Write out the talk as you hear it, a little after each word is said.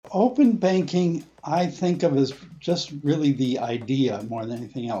Open banking, I think of as just really the idea more than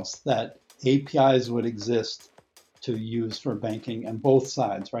anything else that APIs would exist to use for banking and both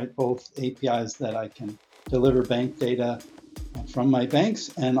sides, right? Both APIs that I can deliver bank data from my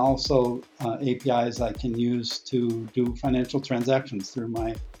banks and also APIs I can use to do financial transactions through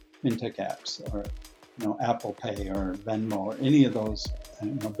my fintech apps or Apple Pay or Venmo or any of those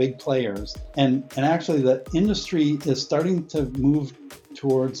big players. And actually the industry is starting to move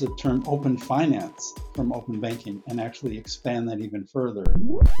towards the term open finance from open banking and actually expand that even further.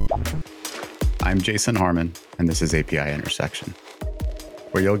 I'm Jason Harmon, and this is API Intersection,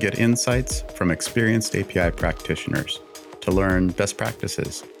 where you'll get insights from experienced API practitioners to learn best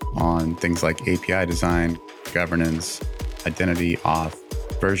practices on things like API design, governance, identity, auth,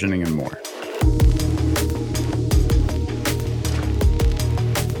 versioning, and more.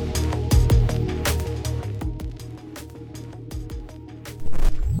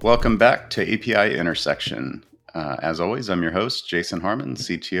 Welcome back to API Intersection. As always, I'm your host, Jason Harmon,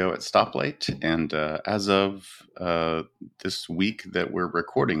 CTO at Stoplight. And as of this week that we're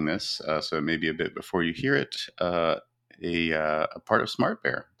recording this, so it may be a bit before you hear it, a part of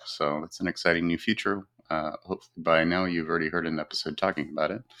SmartBear. So it's an exciting new feature. Hopefully by now you've already heard an episode talking about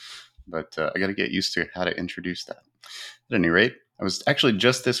it. But I got to get used to how to introduce that. At any rate, I was actually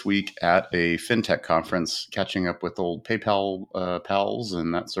just this week at a Fintech conference catching up with old PayPal pals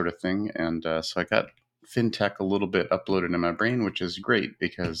and that sort of thing. And so I got Fintech a little bit uploaded in my brain, which is great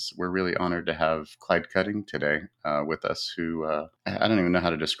because we're really honored to have Clyde Cutting today with us, who I don't even know how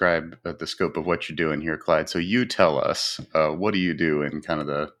to describe the scope of what you're doing here, Clyde. So you tell us, what do you do in kind of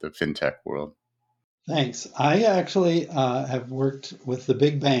the Fintech world? Thanks. I actually have worked with the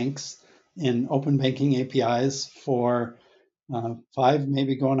big banks in open banking APIs for 5,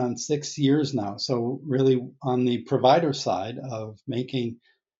 maybe going on 6 years now. So really on the provider side of making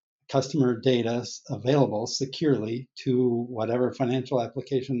customer data available securely to whatever financial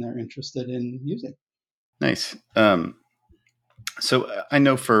application they're interested in using. Nice. So I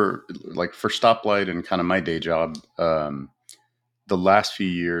know for Stoplight and kind of my day job, the last few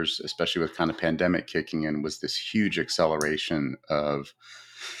years, especially with kind of pandemic kicking in, was this huge acceleration of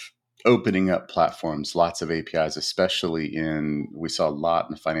opening up platforms, lots of APIs, especially we saw a lot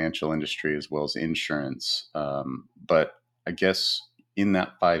in the financial industry as well as insurance. But I guess in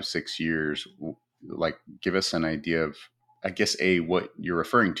that 5-6 years, give us an idea of, I guess, what you're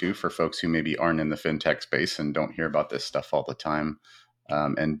referring to for folks who maybe aren't in the fintech space and don't hear about this stuff all the time.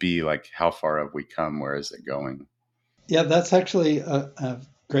 And B, how far have we come? Where is it going? Yeah, that's actually a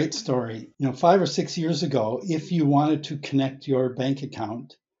great story. 5 or 6 years ago, if you wanted to connect your bank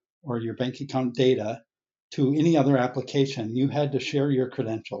account or your bank account data to any other application, you had to share your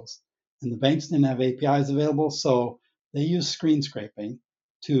credentials. And the banks didn't have APIs available, so they used screen scraping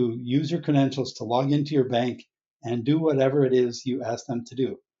to use your credentials to log into your bank and do whatever it is you asked them to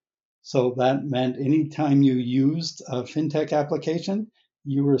do. So that meant anytime you used a fintech application,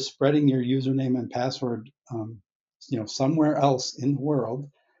 you were spreading your username and password, somewhere else in the world.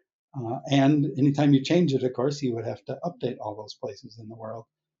 And anytime you change it, of course, you would have to update all those places in the world.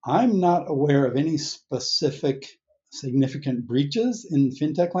 I'm not aware of any specific significant breaches in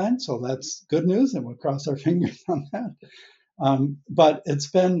fintech land, so that's good news, and we'll cross our fingers on that. But it's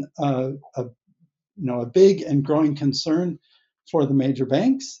been a big and growing concern for the major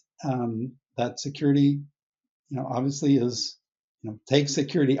banks. That security, obviously is, takes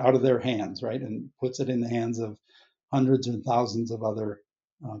security out of their hands, right, and puts it in the hands of hundreds and thousands of other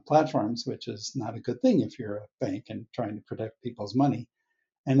platforms, which is not a good thing if you're a bank and trying to protect people's money.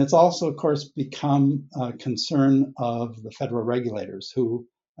 And it's also, of course, become a concern of the federal regulators, who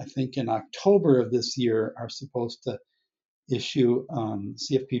I think in October of this year are supposed to issue,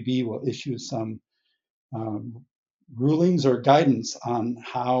 CFPB will issue some rulings or guidance on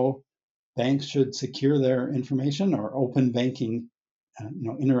how banks should secure their information, or open banking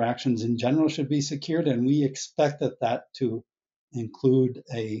interactions in general should be secured. And we expect that to include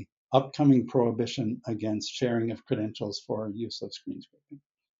a upcoming prohibition against sharing of credentials for use of screen scraping.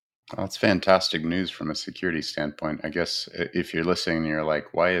 Well, that's fantastic news from a security standpoint. I guess if you're listening and you're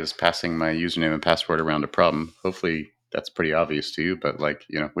like, why is passing my username and password around a problem? Hopefully that's pretty obvious to you, but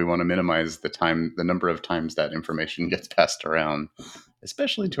we want to minimize the number of times that information gets passed around,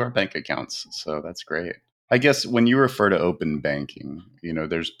 especially to our bank accounts. So that's great. I guess when you refer to open banking,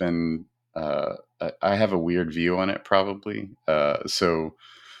 there's been, I have a weird view on it probably. I'd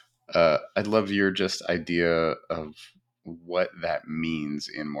love your just idea of what that means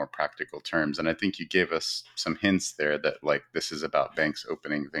in more practical terms. And I think you gave us some hints there that this is about banks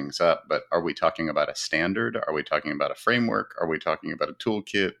opening things up, but are we talking about a standard? Are we talking about a framework? Are we talking about a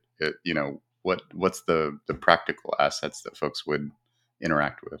toolkit? What's the practical assets that folks would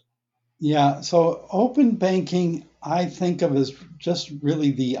interact with? Yeah, so open banking, I think of as just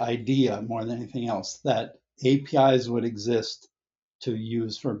really the idea more than anything else that APIs would exist to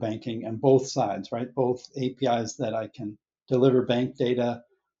use for banking and both sides, right? Both APIs that I can deliver bank data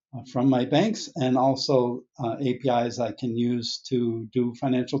from my banks and also APIs I can use to do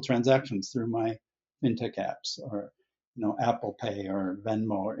financial transactions through my fintech apps or Apple Pay or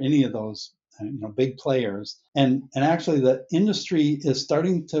Venmo or any of those big players. And actually the industry is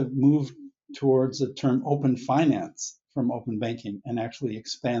starting to move towards the term open finance from open banking and actually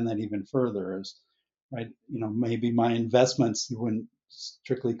expand that even further as right maybe my investments you wouldn't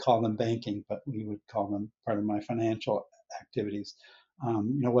strictly call them banking but we would call them part of my financial activities.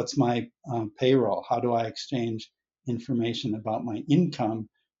 What's my payroll? How do I exchange information about my income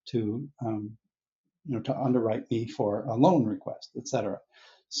to to underwrite me for a loan request, et cetera?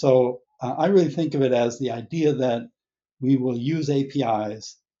 So I really think of it as the idea that we will use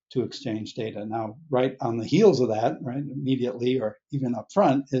APIs to exchange data. Now, right on the heels of that, right, immediately or even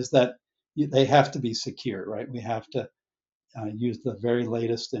upfront, is that they have to be secure, right? We have to use the very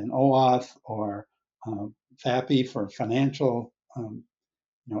latest in OAuth or FAPI for financial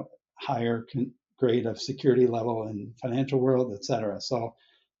higher grade of security level in financial world, et cetera. So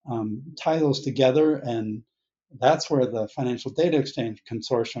tie those together, and that's where the Financial Data Exchange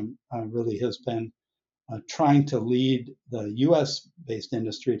Consortium really has been trying to lead the US based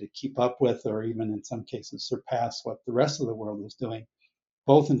industry to keep up with, or even in some cases surpass what the rest of the world is doing,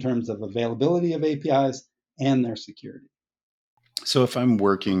 both in terms of availability of APIs and their security. So if I'm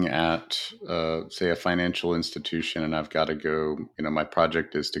working at, say, a financial institution and I've got to go, my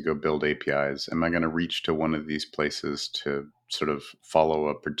project is to go build APIs, am I going to reach to one of these places to sort of follow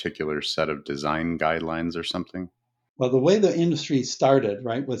a particular set of design guidelines or something? Well, the way the industry started,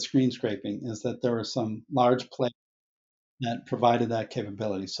 right, with screen scraping is that there were some large players that provided that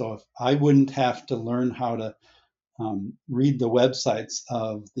capability. So if I wouldn't have to learn how to read the websites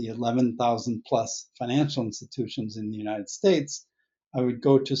of the 11,000 plus financial institutions in the United States, I would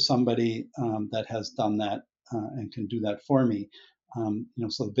go to somebody that has done that and can do that for me.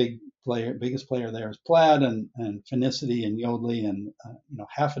 So the biggest player there is Plaid and Finicity and Yodlee and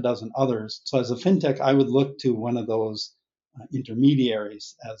half a dozen others. So as a fintech, I would look to one of those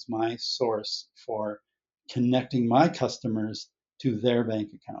intermediaries as my source for connecting my customers to their bank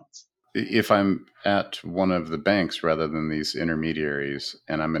accounts. If I'm at one of the banks rather than these intermediaries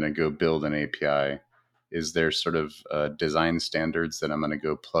and I'm going to go build an API, is there sort of design standards that I'm going to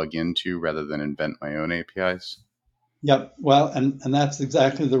go plug into rather than invent my own APIs? Yep. Well, and that's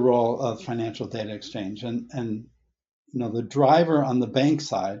exactly the role of financial data exchange. And the driver on the bank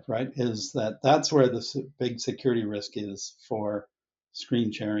side, right, is that that's where the big security risk is for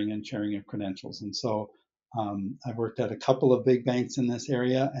screen sharing and sharing of credentials. And so I've worked at a couple of big banks in this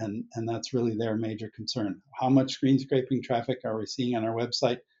area, and that's really their major concern. How much screen scraping traffic are we seeing on our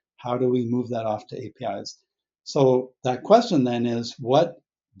website? How do we move that off to APIs? So that question then is, what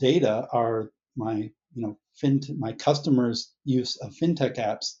data are my customers' use of fintech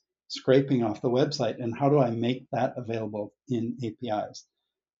apps scraping off the website, and how do I make that available in APIs?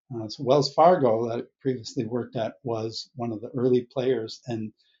 So Wells Fargo, that I previously worked at, was one of the early players,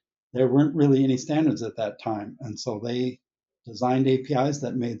 and there weren't really any standards at that time, and so they designed APIs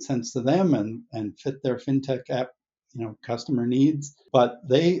that made sense to them and fit their fintech app customer needs. But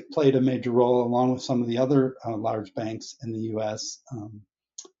they played a major role along with some of the other large banks in the U.S.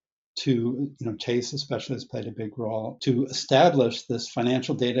 To Chase especially has played a big role to establish this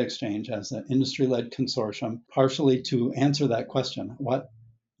financial data exchange as an industry-led consortium, partially to answer that question: what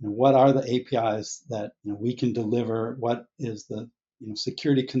are the APIs that we can deliver? What is the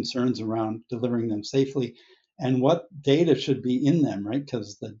security concerns around delivering them safely? And what data should be in them, right?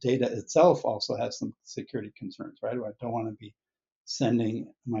 Because the data itself also has some security concerns, right? I don't want to be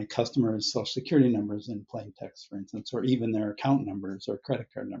sending my customers' social security numbers in plain text, for instance, or even their account numbers or credit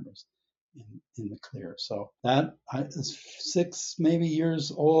card numbers in the clear. So that is 6 maybe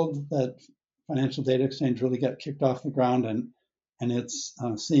years old that financial data exchange really got kicked off the ground, and it's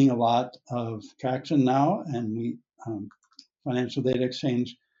seeing a lot of traction now. And financial data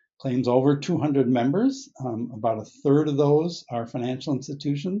exchange claims over 200 members. About a third of those are financial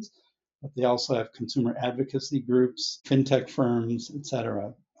institutions, but they also have consumer advocacy groups, fintech firms, et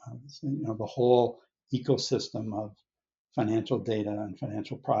cetera. So, the whole ecosystem of financial data and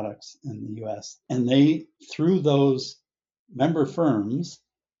financial products in the US. And they, through those member firms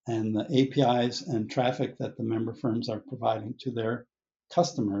and the APIs and traffic that the member firms are providing to their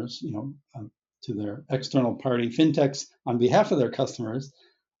customers, to their external party fintechs on behalf of their customers,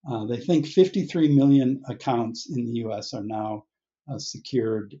 They think 53 million accounts in the US are now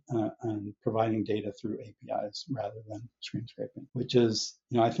secured and providing data through APIs rather than screen scraping, which is,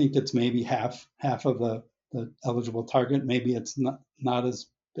 I think it's maybe half of the eligible target. Maybe it's not as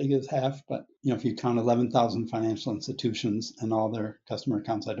big as half, but if you count 11,000 financial institutions and all their customer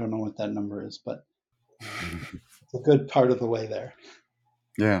accounts, I don't know what that number is, but it's a good part of the way there.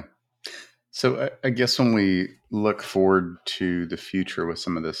 Yeah. So I guess when we look forward to the future with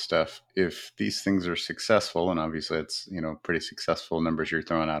some of this stuff, if these things are successful, and obviously it's pretty successful numbers you're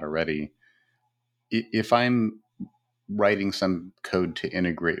throwing out already, if I'm writing some code to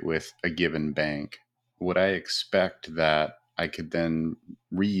integrate with a given bank, would I expect that I could then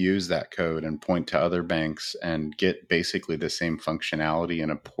reuse that code and point to other banks and get basically the same functionality in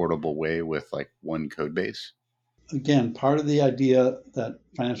a portable way with like one code base? Again, part of the idea that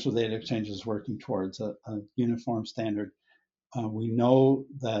financial data exchange is working towards a uniform standard. We know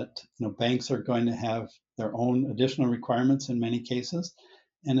that banks are going to have their own additional requirements in many cases.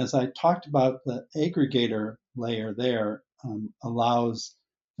 And as I talked about, the aggregator layer there allows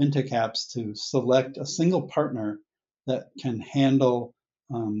fintech apps to select a single partner that can handle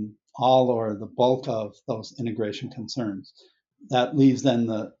all or the bulk of those integration concerns. That leaves then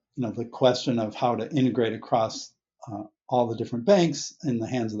the question of how to integrate across all the different banks in the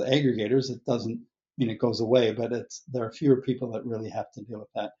hands of the aggregators. It doesn't mean it goes away, but there are fewer people that really have to deal with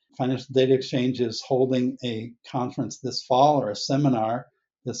that. Financial Data Exchange is holding a conference this fall, or a seminar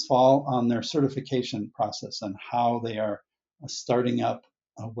this fall, on their certification process and how they are starting up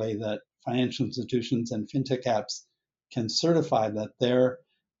a way that financial institutions and fintech apps can certify that their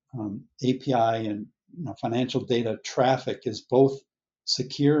API and financial data traffic is both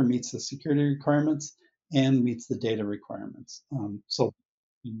secure, meets the security requirements, and meets the data requirements. So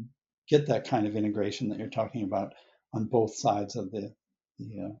you get that kind of integration that you're talking about on both sides of the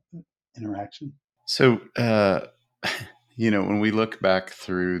interaction. So, when we look back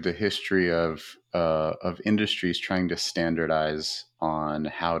through the history of industries trying to standardize on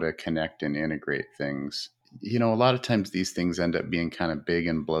how to connect and integrate things, a lot of times these things end up being kind of big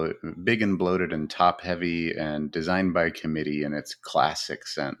and bloated and top heavy and designed by committee in its classic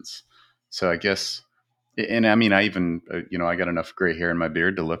sense. So I guess, and I mean, I even, I got enough gray hair in my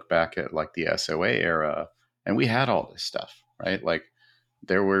beard to look back at like the SOA era, and we had all this stuff, right? Like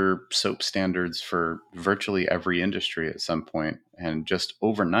there were soap standards for virtually every industry at some point, and just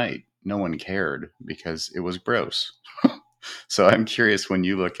overnight, no one cared because it was gross. So I'm curious when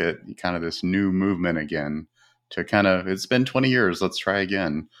you look at kind of this new movement again to kind of, it's been 20 years, let's try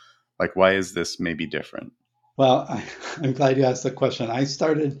again. Like, why is this maybe different? Well, I'm glad you asked the question. I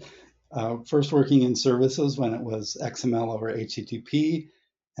started first working in services when it was XML over HTTP,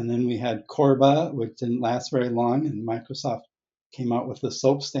 and then we had Corba, which didn't last very long, and Microsoft came out with the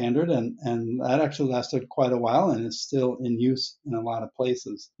SOAP standard, and that actually lasted quite a while and is still in use in a lot of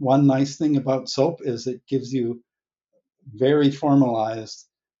places. One nice thing about SOAP is it gives you very formalized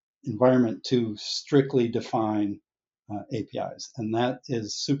environment to strictly define APIs. And that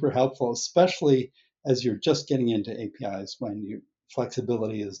is super helpful, especially as you're just getting into APIs when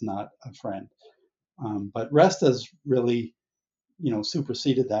flexibility is not a friend. But REST has really,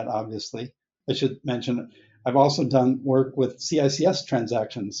 superseded that, obviously. I should mention, I've also done work with CICS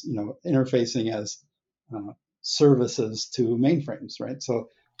transactions, interfacing as uh, services to mainframes, right? So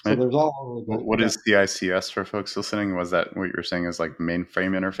Right? there's all of What the is CICS for folks listening? Was that what you're saying is like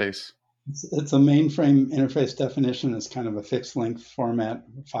mainframe interface? It's a mainframe interface definition. It's kind of a fixed length format,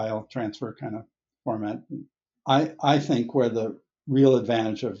 file transfer kind of format. I think where the real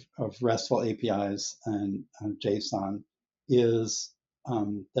advantage of RESTful APIs and JSON is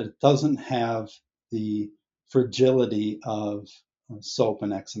that it doesn't have the fragility of SOAP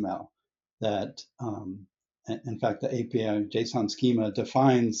and XML. That in fact, the API JSON schema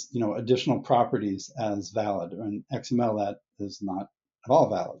defines additional properties as valid, and XML that is not at all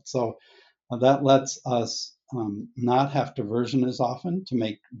valid. So that lets us not have to version as often to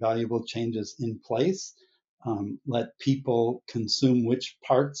make valuable changes in place. Let people consume which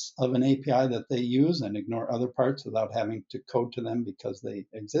parts of an API that they use and ignore other parts without having to code to them because they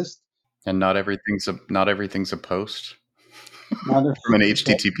exist. And not everything's a post. Now, From an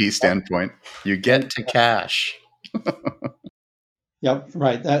HTTP standpoint, you get right, to cache. yep,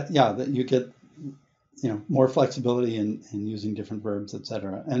 right. That you get more flexibility in using different verbs, et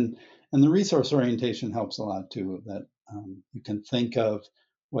cetera. And the resource orientation helps a lot too, that you can think of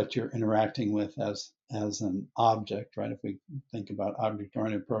what you're interacting with as an object, right? If we think about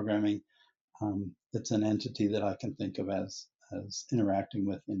object-oriented programming, it's an entity that I can think of as interacting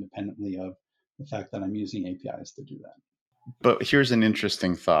with independently of the fact that I'm using APIs to do that. But here's an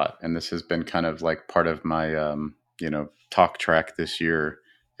interesting thought, and this has been kind of like part of my talk track this year,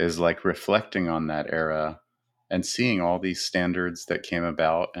 is like reflecting on that era and seeing all these standards that came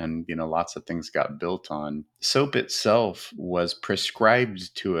about, and lots of things got built on. Soap itself was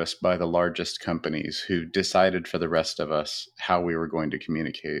prescribed to us by the largest companies who decided for the rest of us how we were going to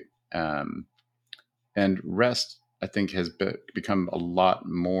communicate. And rest, I think, has become a lot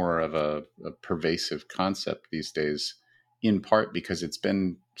more of a pervasive concept these days, in part because it's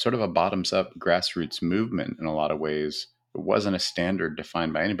been sort of a bottoms up grassroots movement in a lot of ways. It wasn't a standard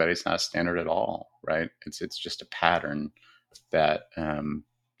defined by anybody. It's not a standard at all, right? It's just a pattern that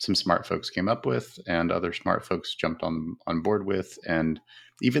some smart folks came up with, and other smart folks jumped on board with. And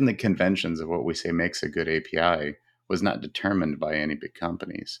even the conventions of what we say makes a good API was not determined by any big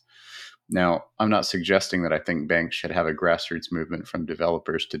companies. Now, I'm not suggesting that I think banks should have a grassroots movement from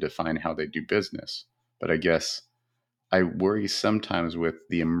developers to define how they do business, but I guess I worry sometimes with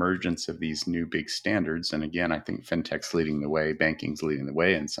the emergence of these new big standards. And again, I think fintech's leading the way, banking's leading the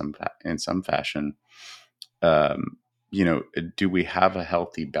way in some fashion. Um, do we have a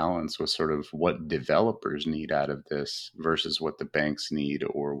healthy balance with sort of what developers need out of this versus what the banks need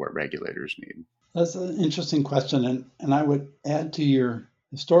or what regulators need? That's an interesting question, and I would add to your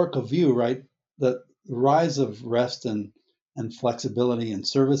historical view, right, that the rise of REST and flexibility in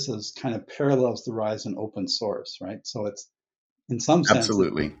services kind of parallels the rise in open source, right? So it's in some sense it's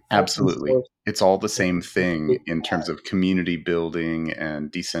Absolutely. open Absolutely. source It's all the same thing in terms of community building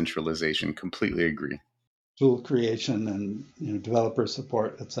and decentralization. Completely agree. tool creation and developer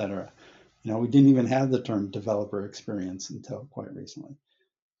support, et cetera. We didn't even have the term developer experience until quite recently.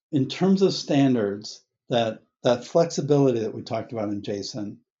 In terms of standards, that flexibility that we talked about in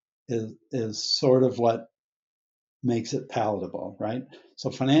JSON is sort of what makes it palatable, right?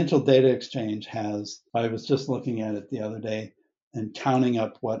 So financial data exchange has, I was just looking at it the other day and counting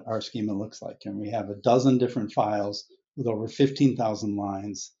up what our schema looks like. And we have a dozen different files with over 15,000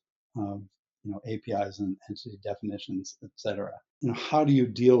 lines of APIs and entity definitions, et cetera. How do you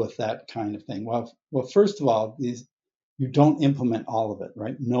deal with that kind of thing? Well, first of all, you don't implement all of it,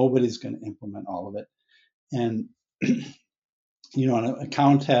 right? Nobody's going to implement all of it. And an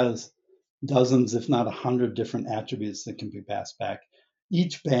account has dozens, if not 100 different attributes that can be passed back.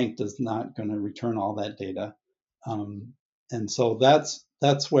 Each bank is not going to return all that data. Um, and so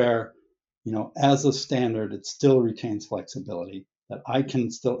that's where, as a standard, it still retains flexibility that I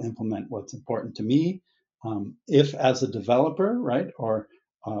can still implement what's important to me. If as a developer, right, or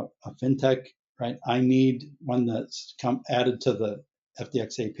a fintech, right, I need one that's added to the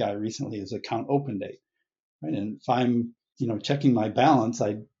FDX API recently is account open date, right? And if I'm checking my balance,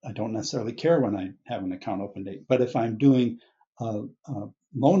 I don't necessarily care when I have an account open date. But if I'm doing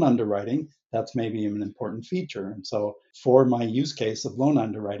loan underwriting, that's maybe an important feature. And so for my use case of loan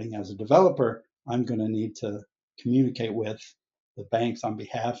underwriting as a developer, I'm going to need to communicate with the banks on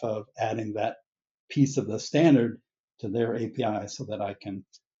behalf of adding that piece of the standard to their API so that I can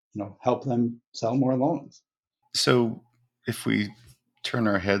help them sell more loans. So if we turn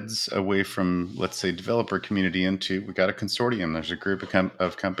our heads away from, let's say, developer community into, we got a consortium. There's a group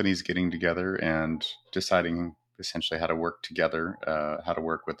of companies getting together and deciding essentially how to work together, how to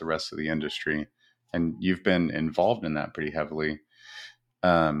work with the rest of the industry. And you've been involved in that pretty heavily.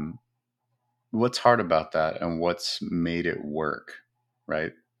 Um, what's hard about that, and what's made it work,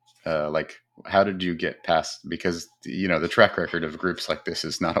 right? Like, how did you get past? Because the track record of groups like this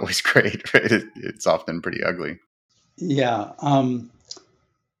is not always great, right? It's often pretty ugly. Yeah.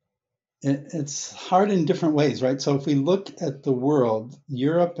 It's hard in different ways, right? So if we look at the world,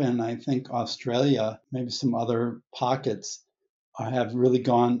 Europe and I think Australia, maybe some other pockets, have really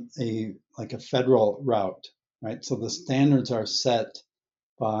gone a federal route, right? So the standards are set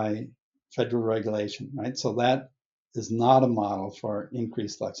by federal regulation, right? So that is not a model for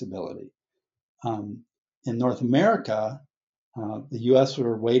increased flexibility. In North America, the U.S.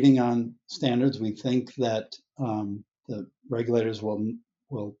 we're waiting on standards. We think that the regulators will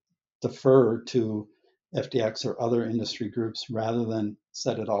defer to FDX or other industry groups rather than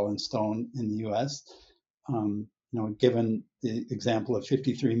set it all in stone in the U.S. Given the example of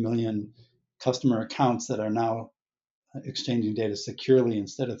 53 million customer accounts that are now exchanging data securely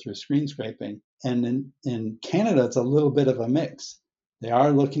instead of through screen scraping. And in Canada, it's a little bit of a mix. They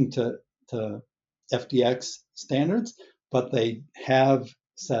are looking to FDX standards, but they have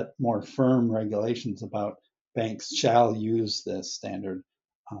set more firm regulations about banks shall use this standard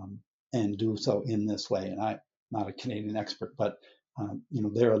and do so in this way. And I'm not a Canadian expert, but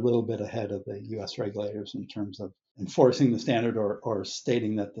they're a little bit ahead of the U.S. regulators in terms of enforcing the standard or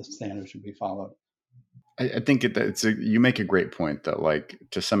stating that the standard should be followed. I think you make a great point that, like,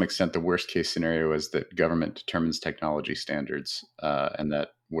 to some extent, the worst case scenario is that government determines technology standards, and that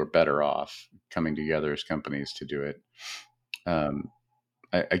we're better off coming together as companies to do it. Um,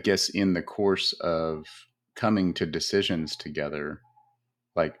 I guess in the course of coming to decisions together,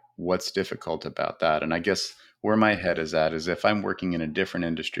 like, what's difficult about that? And I guess where my head is at is, if I'm working in a different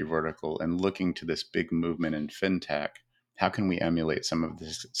industry vertical and looking to this big movement in fintech, how can we emulate some of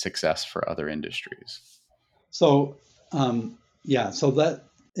this success for other industries? So, yeah, so that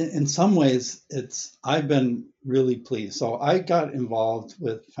in some ways, I've been really pleased. So I got involved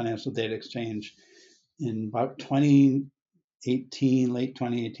with financial data exchange in about 2018, late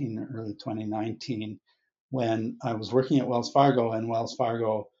 2018, early 2019, when I was working at Wells Fargo, and Wells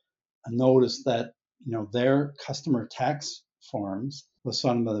Fargo noticed that their customer tax forms was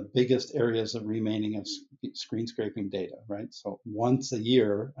some of the biggest areas of remaining of screen scraping data, right? So once a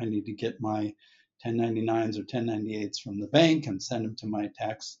year, I need to get my 1099s or 1098s from the bank and send them to my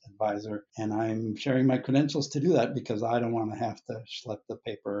tax advisor. And I'm sharing my credentials to do that because I don't want to have to schlep the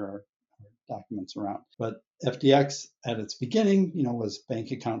paper or documents around. But FDX at its beginning, was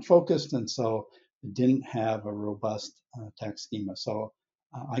bank account focused, and so it didn't have a robust tax schema. So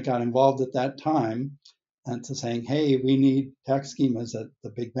I got involved at that time and to saying, hey, we need tax schemas at the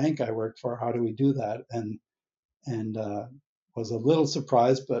big bank I worked for. How do we do that? And was a little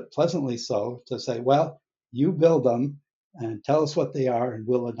surprised, but pleasantly so, to say, well, you build them and tell us what they are, and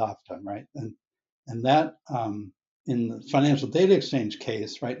we'll adopt them, right? And that in the financial data exchange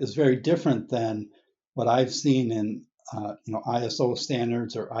case, right, is very different than what I've seen in ISO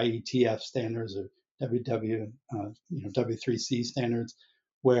standards or IETF standards or W3C standards,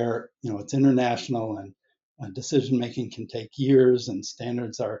 where it's international and decision making can take years, and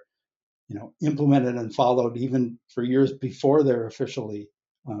standards are implemented and followed even for years before they're officially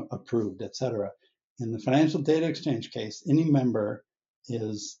approved, et cetera. In the financial data exchange case, any member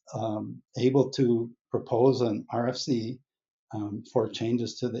is able to propose an RFC for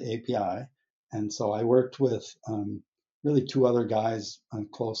changes to the API. And so I worked with really two other guys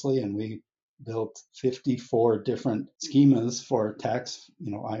closely, and we built 54 different schemas for tax,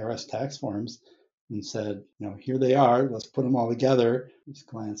 IRS tax forms, and said, here they are, let's put them all together. Just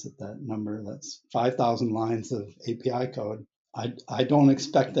glance at that number. That's 5,000 lines of API code. I don't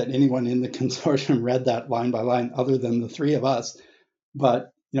expect that anyone in the consortium read that line by line other than the three of us,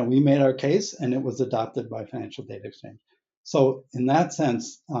 but we made our case and it was adopted by Financial Data Exchange. So in that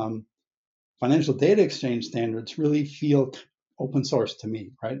sense, financial data exchange standards really feel open source to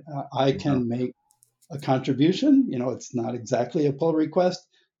me, right? I can make a contribution. It's not exactly a pull request,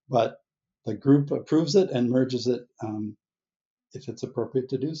 but the group approves it and merges it if it's appropriate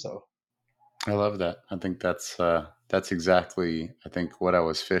to do so. I love that. I think that's exactly, I think, what I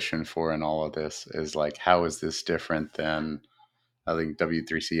was fishing for in all of this is, like, how is this different than, I think,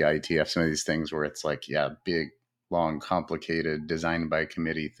 W3C, IETF, some of these things where it's like, yeah, big, long, complicated, designed by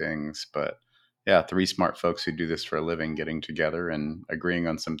committee things. But yeah, three smart folks who do this for a living getting together and agreeing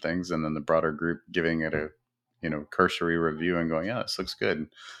on some things, and then the broader group giving it a, cursory review and going, yeah, this looks good.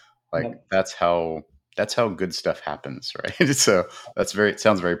 Like, Yep. that's how good stuff happens, right? So it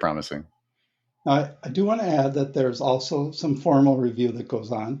sounds very promising. Now, I do want to add that there's also some formal review that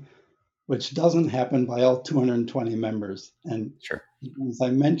goes on, which doesn't happen by all 220 members. And Sure. as I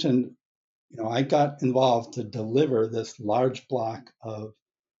mentioned, I got involved to deliver this large block of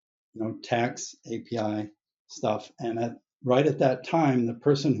tax API stuff. And right at that time, the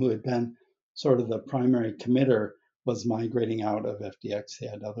person who had been sort of the primary committer was migrating out of FDX. He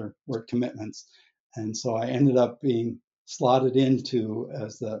had other work commitments. And so I ended up being slotted into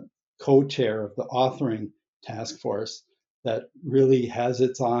as the co-chair of the authoring task force that really has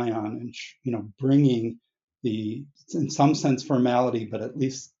its eye on, bringing the, in some sense, formality, but at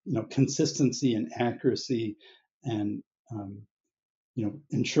least, consistency and accuracy and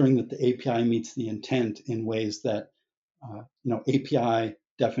ensuring that the API meets the intent in ways that API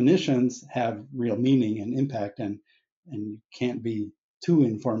definitions have real meaning and impact, and you can't be too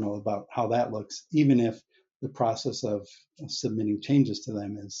informal about how that looks, even if the process of submitting changes to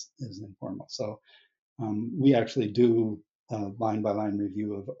them is informal. So we actually do line by line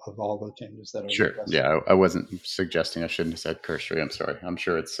review of all the changes that are Sure. requested. Yeah, I wasn't suggesting, I shouldn't have said cursory. I'm sorry. I'm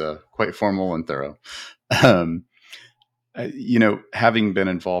sure it's quite formal and thorough. Um, having been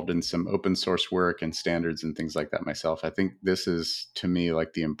involved in some open source work and standards and things like that myself, I think this is, to me,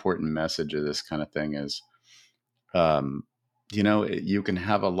 like, the important message of this kind of thing is, um, you can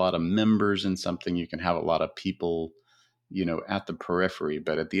have a lot of members in something, you can have a lot of people, at the periphery,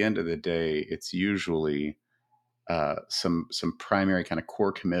 but at the end of the day, it's usually some primary kind of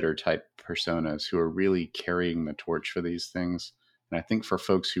core committer type personas who are really carrying the torch for these things. And I think for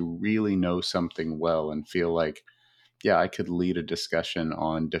folks who really know something well and feel like, yeah, I could lead a discussion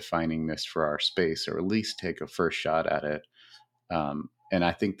on defining this for our space, or at least take a first shot at it. And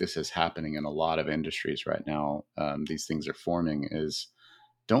I think this is happening in a lot of industries right now. These things are forming. Is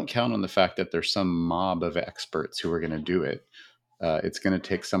don't count on the fact that there's some mob of experts who are going to do it. It's going to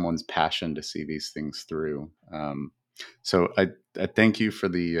take someone's passion to see these things through. So I thank you for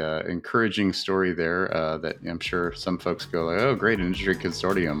the encouraging story there. That I'm sure some folks go like, "Oh, great, an industry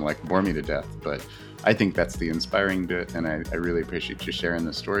consortium, like bore me to death." But I think that's the inspiring bit, and I really appreciate you sharing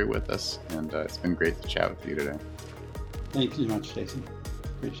the story with us. And it's been great to chat with you today. Thank you much, Jason.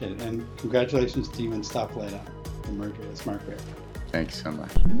 Appreciate it. And congratulations to you and Stoplight on the merger with SmartGrid. Thanks so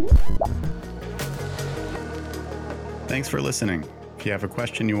much. Thanks for listening. If you have a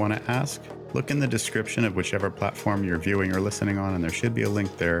question you want to ask, look in the description of whichever platform you're viewing or listening on, and there should be a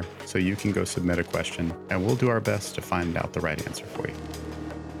link there so you can go submit a question, and we'll do our best to find out the right answer for you.